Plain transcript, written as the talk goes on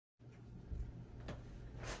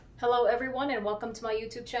Hello everyone and welcome to my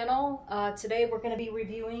YouTube channel. Today we're going to be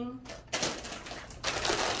reviewing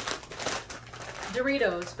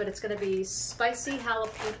Doritos, but it's going to be spicy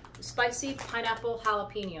pineapple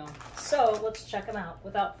jalapeno. So let's check them out.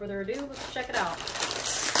 Without further ado, let's check it out.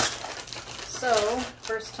 So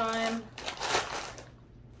first time,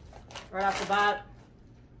 right off the bat,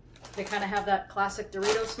 they kind of have that classic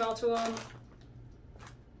Dorito smell to them.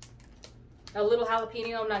 A little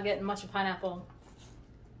jalapeno, I'm not getting much of pineapple.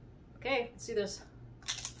 Okay, let's see this.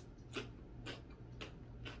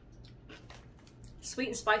 Sweet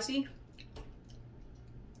and spicy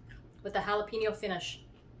with the jalapeno finish.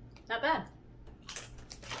 Not bad.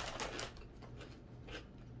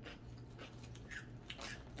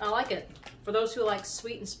 I like it. For those who like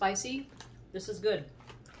sweet and spicy, this is good.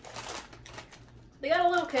 They got a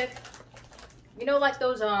little kick. You know, like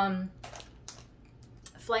those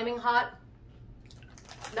Flaming Hot?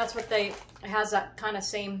 That's what it has, that kind of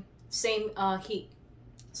same heat,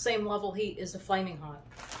 same level heat as the Flaming Hot.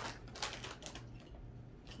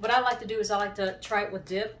 What I like to do is I like to try it with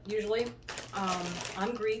dip, usually.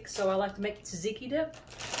 I'm Greek, so I like to make tzatziki dip.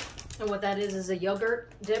 And what that is a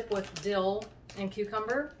yogurt dip with dill and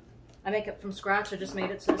cucumber. I make it from scratch, I just made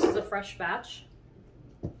it, so this is a fresh batch.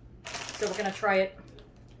 So we're gonna try it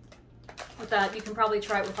with that. You can probably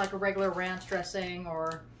try it with like a regular ranch dressing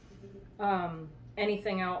or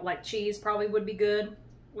anything else, like cheese probably would be good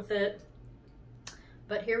with it.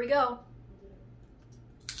 But here we go.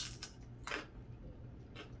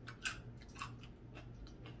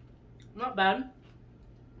 Not bad.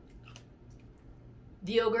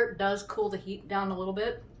 The yogurt does cool the heat down a little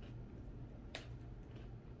bit.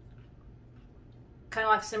 Kind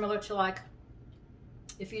of like similar to like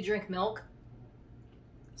if you drink milk.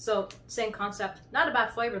 So same concept. Not a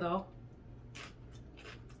bad flavor though.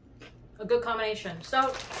 A good combination.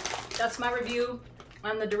 So that's my review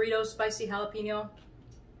on the Doritos spicy jalapeno,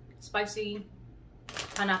 spicy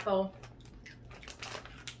pineapple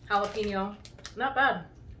jalapeno. Not bad.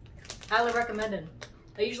 Highly recommended.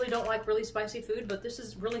 I usually don't like really spicy food, but this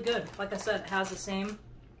is really good. Like I said, it has the same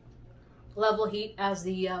level of heat as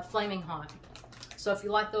the Flaming Hot. So if you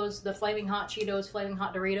like the Flaming Hot Cheetos, Flaming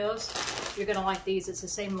Hot Doritos, you're gonna like these. It's the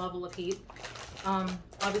same level of heat.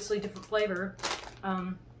 Obviously different flavor,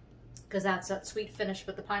 because that's that sweet finish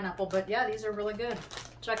with the pineapple. But yeah, these are really good.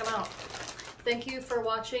 Check them out. Thank you for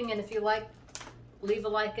watching, and if you like, leave a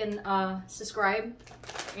like and subscribe,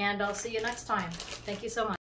 and I'll see you next time. Thank you so much.